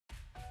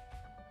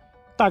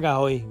Tak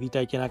ahoj,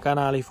 vítajte na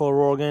kanáli For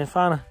Work and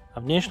Fun a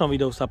v dnešnom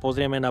videu sa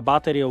pozrieme na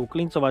batériovú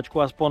klincovačku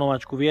a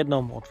sponovačku v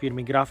jednom od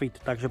firmy Graphite,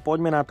 takže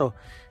poďme na to,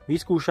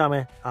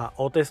 vyskúšame a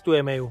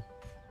otestujeme ju.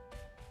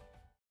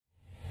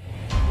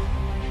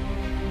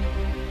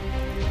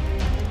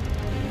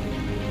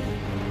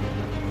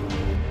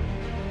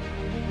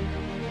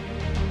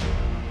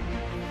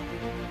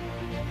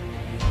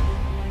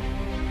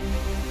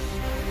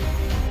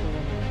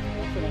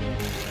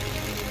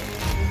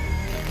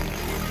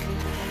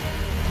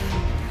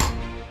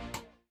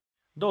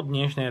 Do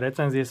dnešnej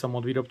recenzie som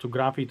od výrobcu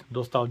Graphite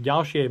dostal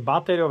ďalšie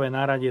batériové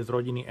náradie z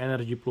rodiny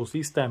Energy Plus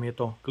System. Je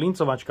to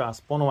klincovačka a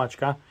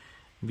sponovačka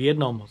v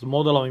jednom s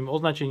modelovým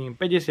označením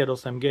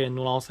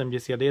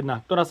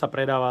 58G081, ktorá sa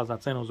predáva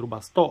za cenu zhruba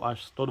 100 až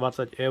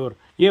 120 eur.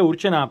 Je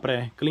určená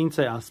pre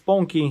klince a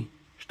sponky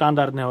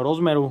štandardného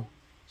rozmeru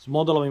s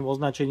modelovým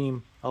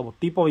označením alebo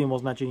typovým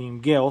označením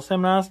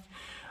G18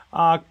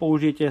 a ak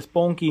použijete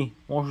sponky,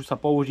 môžu sa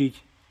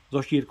použiť so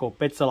šírkou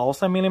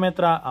 5,8 mm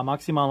a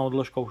maximálnou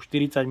dĺžkou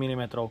 40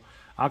 mm.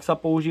 Ak sa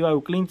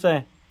používajú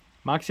klince,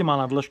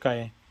 maximálna dĺžka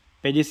je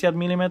 50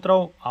 mm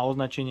a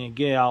označenie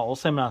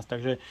GA18,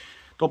 takže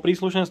to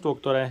príslušenstvo,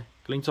 ktoré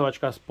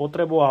klincovačka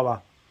spotrebováva,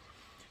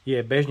 je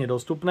bežne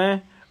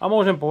dostupné a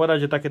môžem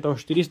povedať, že takéto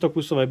 400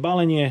 kusové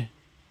balenie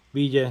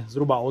vyjde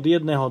zhruba od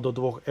 1 do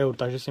 2 eur,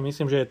 takže si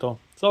myslím, že je to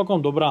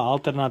celkom dobrá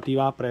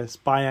alternatíva pre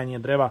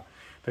spájanie dreva.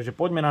 Takže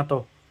poďme na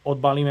to,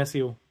 odbalíme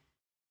si ju.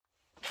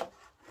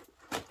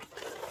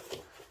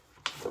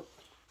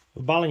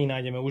 V balení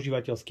nájdeme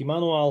užívateľský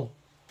manuál,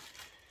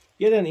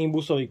 jeden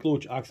imbusový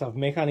kľúč, ak sa v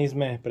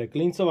mechanizme pre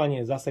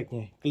klincovanie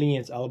zasekne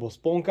klinec alebo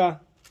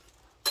sponka.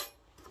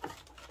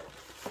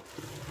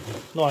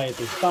 No a je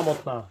tu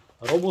samotná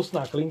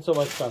robustná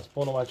klincovačka a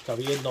sponovačka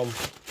v jednom.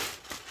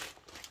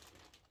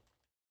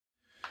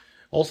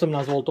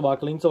 18V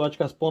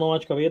klincovačka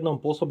sponovačka v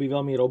jednom pôsobí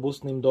veľmi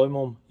robustným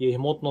dojmom. Jej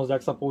hmotnosť,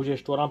 ak sa použije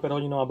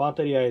 4Ah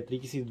batéria, je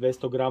 3200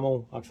 G.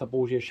 Ak sa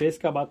použije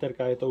 6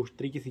 baterka, je to už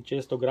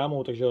 3600 G,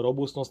 takže o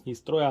robustnosti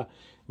stroja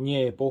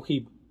nie je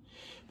pochyb.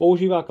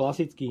 Používa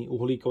klasický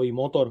uhlíkový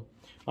motor.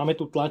 Máme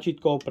tu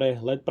tlačítko pre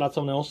LED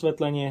pracovné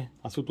osvetlenie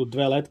a sú tu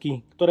dve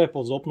ledky, ktoré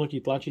po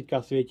zopnutí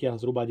tlačítka svietia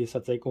zhruba 10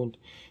 sekúnd.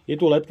 Je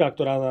tu ledka,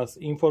 ktorá nás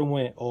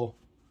informuje o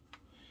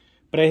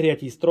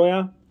prehriatí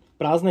stroja,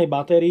 prázdnej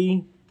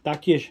batérii,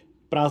 taktiež v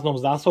prázdnom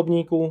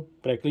zásobníku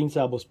pre klince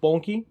alebo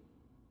sponky.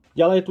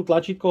 Ďalej je tu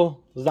tlačítko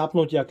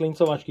zapnutia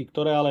klincovačky,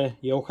 ktoré ale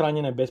je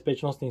ochránené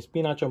bezpečnostným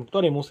spínačom,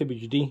 ktorý musí byť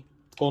vždy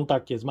v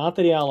kontakte s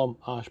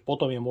materiálom a až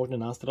potom je možné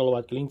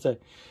nastreľovať klince.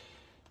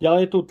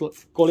 Ďalej je tu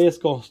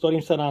koliesko, s ktorým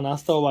sa dá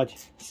nastavovať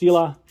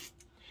sila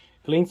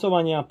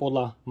klincovania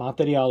podľa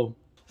materiálu.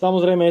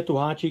 Samozrejme je tu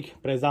háčik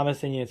pre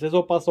zavesenie cez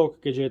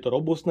opasok, keďže je to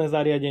robustné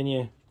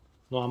zariadenie.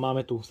 No a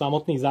máme tu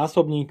samotný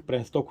zásobník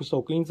pre 100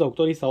 kusov klincov,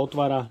 ktorý sa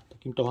otvára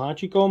takýmto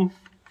háčikom.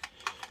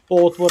 Po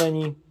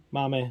otvorení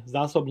máme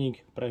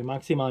zásobník pre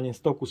maximálne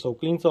 100 kusov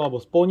klincov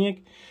alebo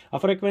sponiek a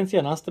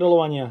frekvencia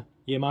nastreľovania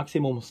je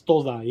maximum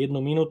 100 za 1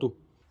 minútu.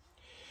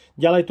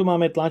 Ďalej tu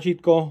máme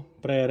tlačítko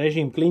pre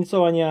režim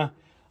klincovania.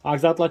 Ak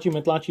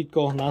zatlačíme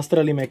tlačítko,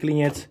 nastrelíme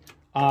klinec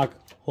a ak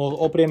ho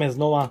oprieme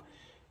znova,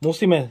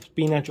 musíme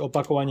spínač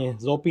opakovane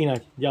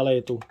zopínať. Ďalej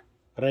je tu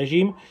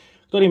režim,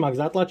 ktorým ak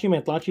zatlačíme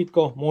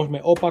tlačítko,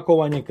 môžeme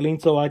opakovane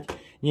klincovať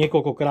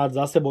niekoľkokrát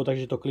za sebou,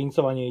 takže to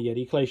klincovanie je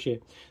rýchlejšie.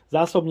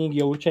 Zásobník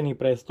je určený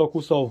pre 100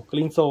 kusov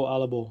klincov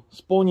alebo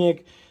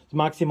sponiek s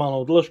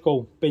maximálnou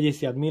dĺžkou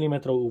 50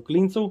 mm u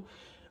klincu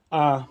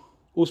a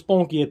u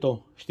sponky je to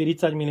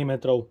 40 mm.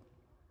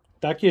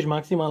 Taktiež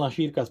maximálna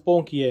šírka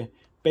sponky je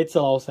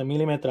 5,8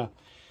 mm.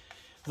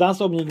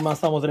 Zásobník má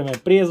samozrejme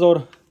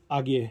priezor,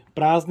 ak je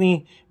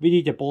prázdny,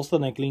 vidíte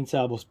posledné klince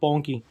alebo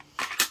sponky.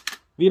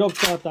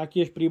 Výrobca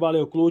taktiež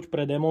pribalil kľúč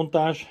pre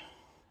demontáž.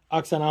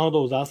 Ak sa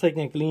náhodou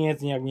zasekne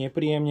klinec nejak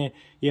nepríjemne,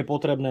 je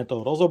potrebné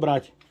to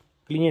rozobrať,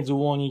 klinec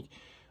uvoľniť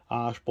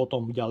a až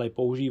potom ďalej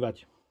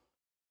používať.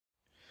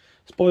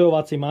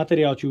 Spojovací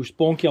materiál, či už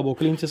sponky alebo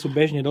klince, sú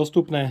bežne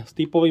dostupné s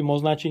typovým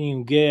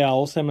označením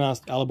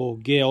GA18 alebo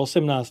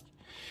G18.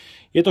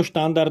 Je to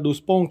štandardu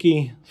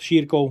sponky s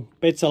šírkou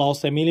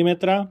 5,8 mm.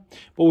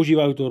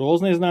 Používajú tu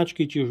rôzne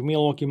značky, či už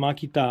Milwaukee,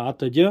 Makita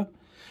atď.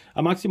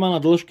 A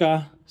maximálna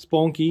dĺžka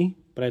sponky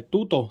pre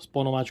túto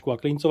sponovačku a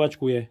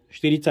klincovačku je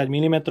 40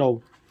 mm.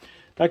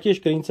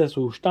 Taktiež klince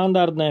sú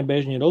štandardné,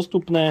 bežne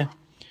dostupné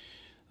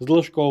s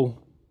dĺžkou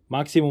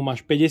maximum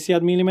až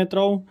 50 mm,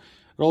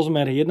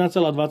 rozmer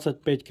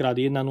 1,25 x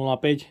 1,05.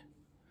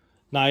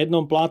 Na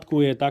jednom plátku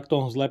je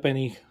takto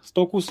zlepených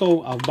 100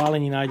 kusov a v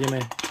balení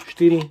nájdeme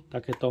 4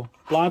 takéto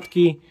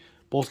plátky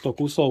po 100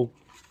 kusov.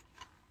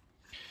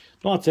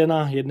 No a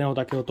cena jedného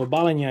takéhoto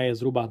balenia je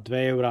zhruba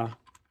 2 eurá.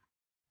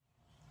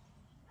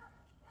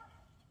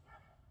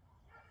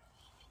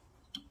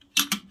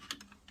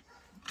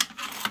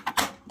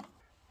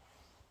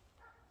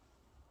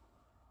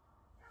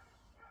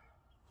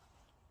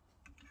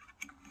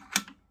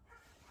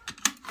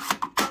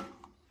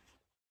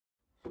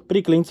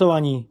 Pri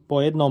klincovaní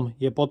po jednom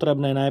je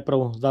potrebné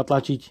najprv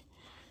zatlačiť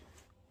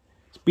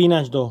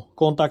spínač do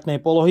kontaktnej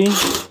polohy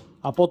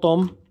a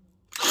potom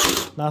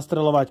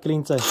nastreľovať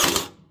klince.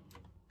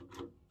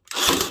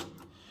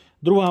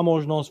 Druhá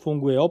možnosť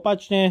funguje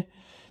opačne.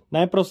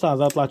 Najprv sa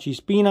zatlačí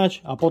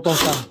spínač a potom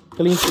sa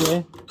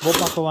klincuje v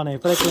opakovanej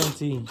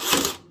frekvencii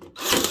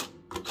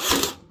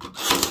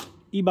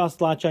iba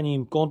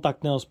stlačaním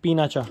kontaktného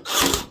spínača.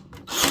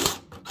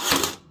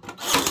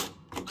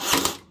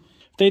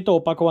 V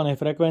tejto opakovanej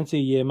frekvencii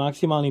je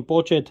maximálny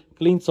počet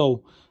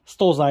klincov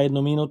 100 za 1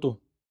 minútu.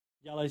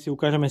 Ďalej si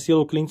ukážeme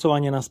silu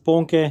klincovania na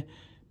spónke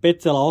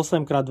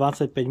 5,8 x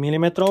 25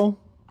 mm.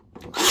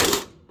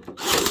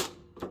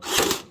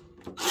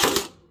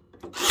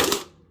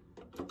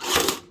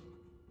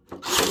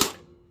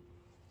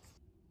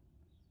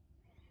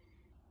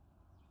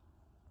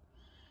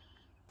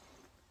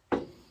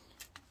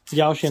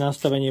 Ďalšie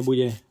nastavenie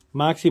bude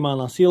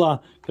maximálna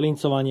sila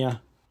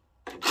klincovania.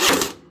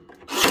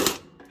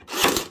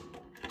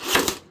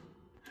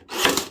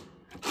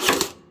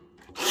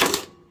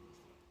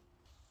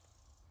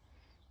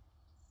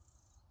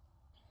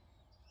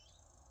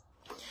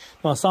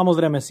 No a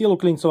samozrejme silu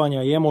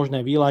klincovania je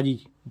možné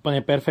vyladiť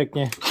úplne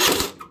perfektne.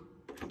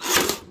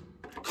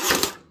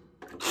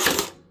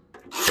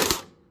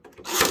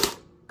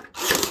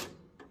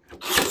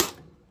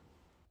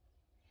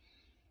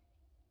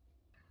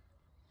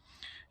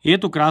 Je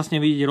tu krásne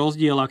vidieť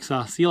rozdiel, ak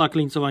sa sila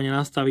klincovania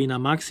nastaví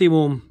na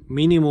maximum,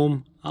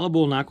 minimum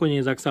alebo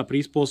nakoniec ak sa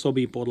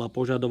prispôsobí podľa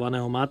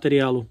požadovaného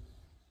materiálu.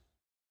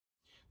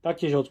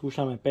 Taktiež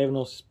odskúšame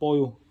pevnosť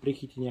spoju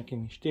prichytiť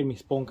nejakými 4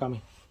 spónkami.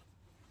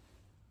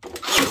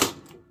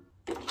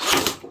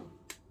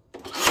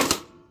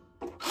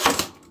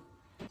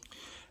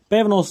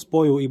 Pevnosť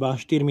spoju iba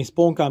 4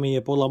 spónkami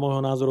je podľa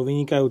môjho názoru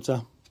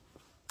vynikajúca.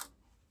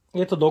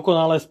 Je to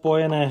dokonale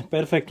spojené,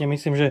 perfektne,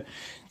 myslím, že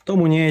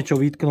tomu nie je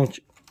čo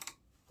vytknúť.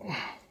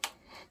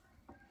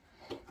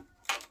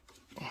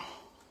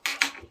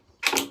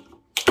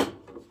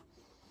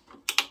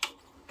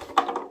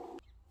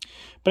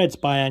 Pred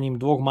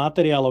spájaním dvoch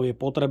materiálov je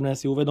potrebné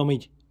si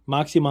uvedomiť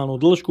maximálnu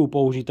dĺžku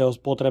použitého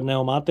spotrebného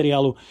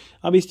materiálu,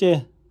 aby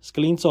ste s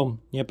klincom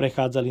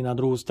neprechádzali na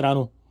druhú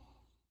stranu.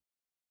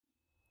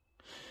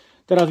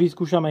 Teraz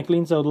vyskúšame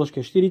klince o dĺžke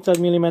 40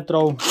 mm.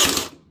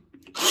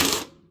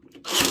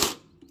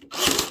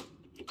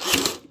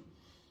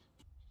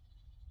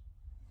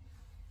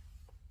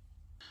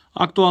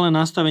 Aktuálne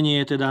nastavenie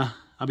je teda,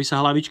 aby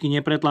sa hlavičky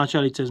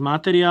nepretláčali cez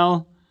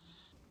materiál.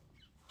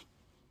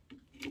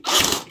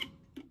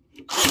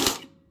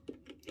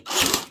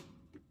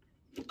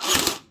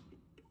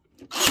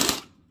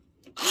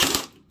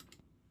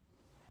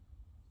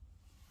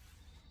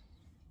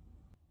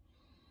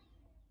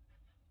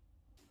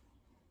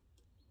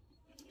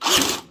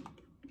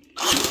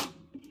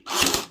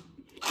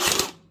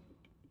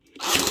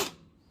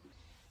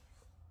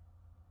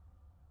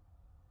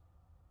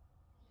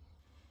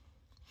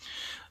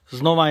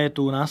 Znova je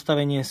tu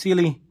nastavenie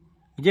sily,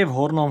 kde v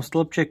hornom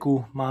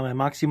stĺpčeku máme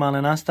maximálne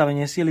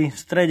nastavenie sily, v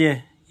strede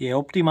je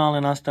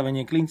optimálne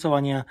nastavenie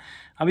klincovania,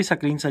 aby sa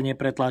klince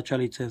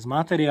nepretláčali cez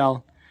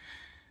materiál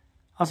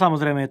a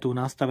samozrejme je tu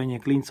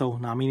nastavenie klincov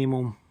na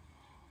minimum.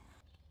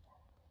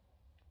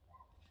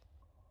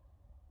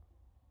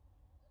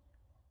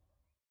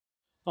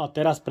 No a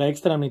teraz pre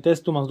extrémny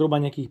test tu mám zhruba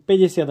nejakých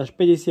 50 až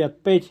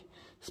 55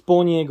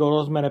 sponiek o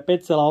rozmere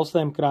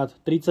 5,8 x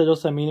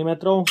 38 mm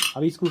a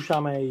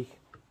vyskúšame ich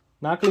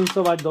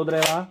naklincovať do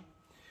dreva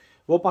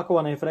v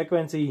opakovanej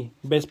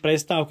frekvencii bez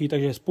prestávky,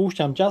 takže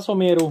spúšťam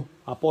časomieru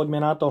a poďme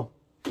na to.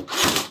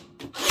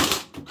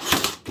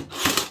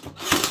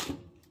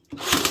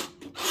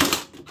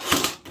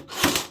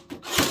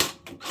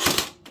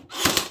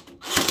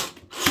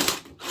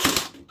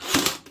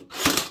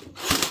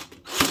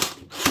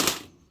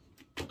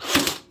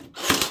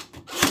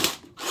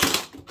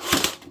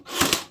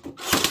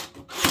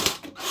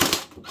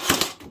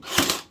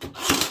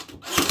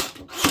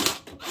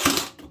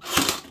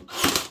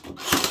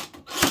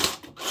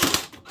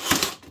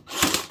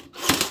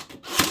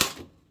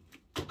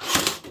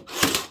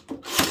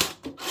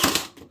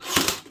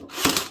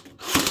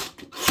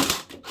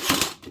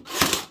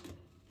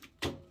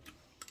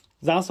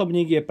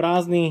 Zásobník je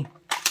prázdny,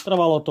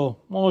 trvalo to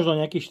možno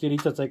nejakých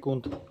 40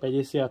 sekúnd,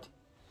 50.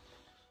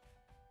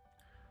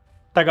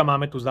 Tak a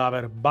máme tu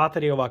záver.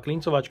 Batériová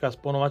klincovačka,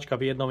 sponovačka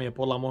v jednom je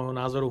podľa môjho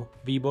názoru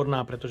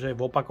výborná, pretože v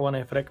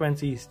opakovanej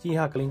frekvencii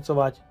stíha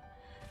klincovať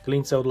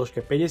klince o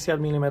dĺžke 50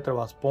 mm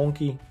a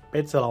sponky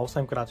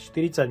 5,8 x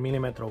 40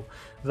 mm.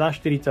 Za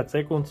 40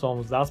 sekúnd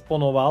som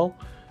zasponoval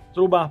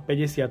zhruba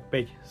 55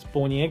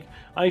 sponiek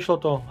a išlo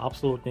to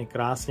absolútne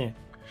krásne.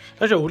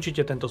 Takže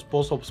určite tento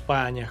spôsob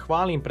spájania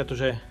chválim,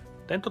 pretože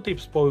tento typ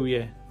spoju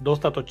je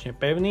dostatočne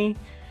pevný,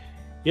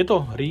 je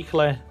to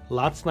rýchle,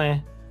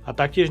 lacné a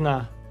taktiež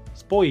na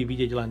spoji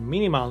vidieť len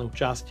minimálnu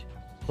časť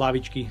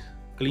hlavičky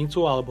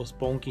klincu alebo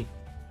sponky.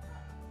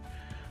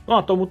 No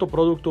a tomuto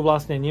produktu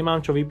vlastne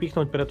nemám čo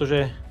vypichnúť,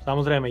 pretože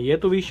samozrejme je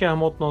tu vyššia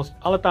hmotnosť,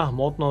 ale tá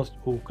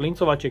hmotnosť u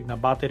klincovačiek na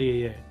batérie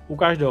je u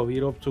každého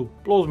výrobcu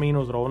plus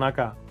minus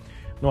rovnaká.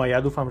 No a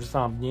ja dúfam, že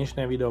sa vám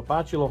dnešné video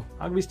páčilo.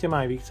 Ak by ste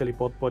ma aj vy chceli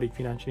podporiť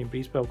finančným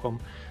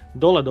príspevkom,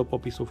 dole do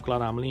popisu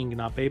vkladám link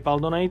na PayPal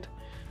Donate.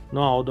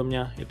 No a odo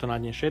mňa je to na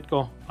dnes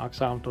všetko. Ak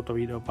sa vám toto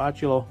video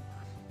páčilo,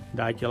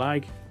 dajte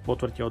like,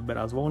 potvrďte odber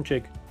a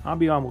zvonček,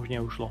 aby vám už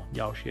neušlo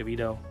ďalšie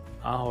video.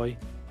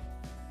 Ahoj!